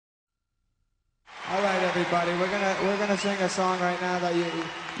everybody. We're gonna sing a song right now that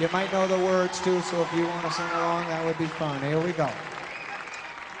you might know the words to, so if you want to sing along, that would be fun. Here we go. All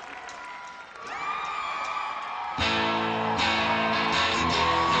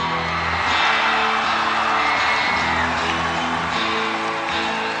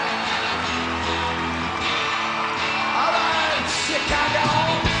right, Chicago.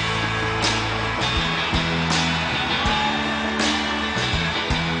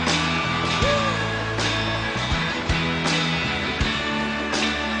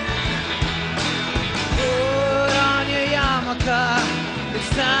 It's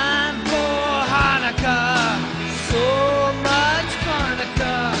time for Hanukkah. So much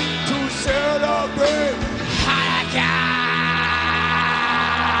Hanukkah To celebrate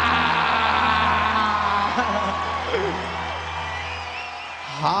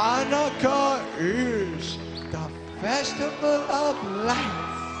Hanukkah is the festival of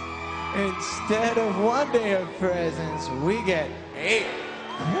lights. Instead of one day of presents, we get 8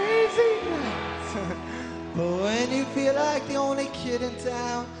 crazy nights. But when you feel like the only kid in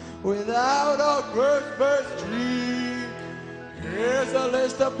town without a Christmas tree, here's a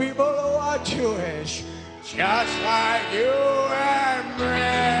list of people who are Jewish, just like you and me.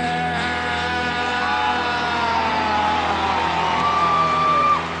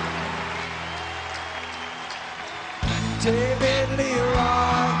 David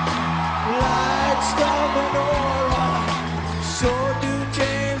Leroy likes the menorah. So do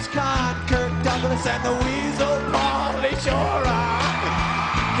James Caan, Kirk Douglas, and the Weasel Pauly Shore.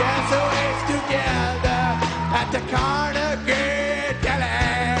 Guess who is together at the Carnegie Deli?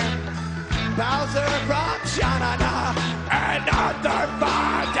 Bowser from Chanukah and Arthur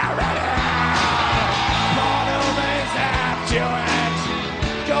Fontarelli. Paul Newman's half Jewish,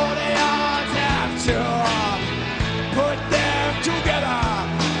 Goldie Hawn's half Jew. Put them together,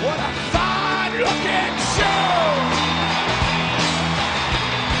 what a fine-looking show!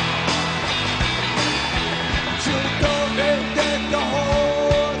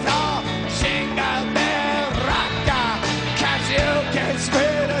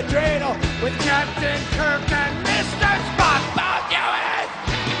 with Captain Kirk and Mr. Spock. Bob Hewitt!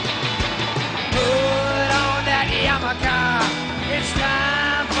 Put on that yarmulke. It's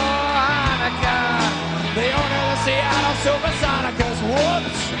time for Hanukkah. The owner of the Seattle Supersonicas,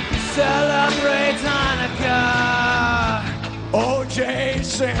 whoops, Celebrate Hanukkah. O.J.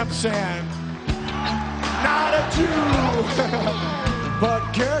 Simpson, not a Jew, but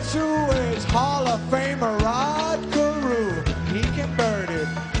guess who is Hall of Famer Rod Carew? He converted.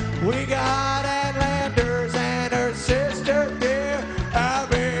 We got Ann Landers and her sister, dear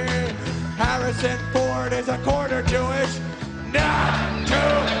Abby. Harrison Ford is a quarter Jewish, not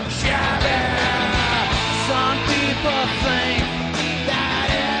too shabby. Some people think That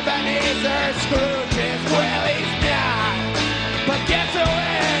Ebenezer Scrooge is, well, he's not. But guess who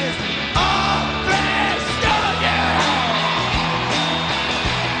is? All fresh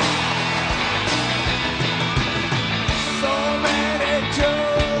So many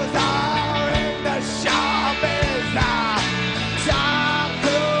Jews are in the showbiz now. Tom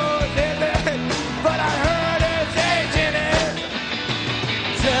Cruise is it, but I heard his agent is.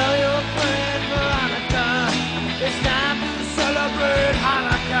 tell your friend Veronica it's time to celebrate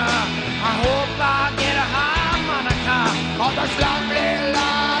Hanukkah. I hope I get a harmonica. On the slum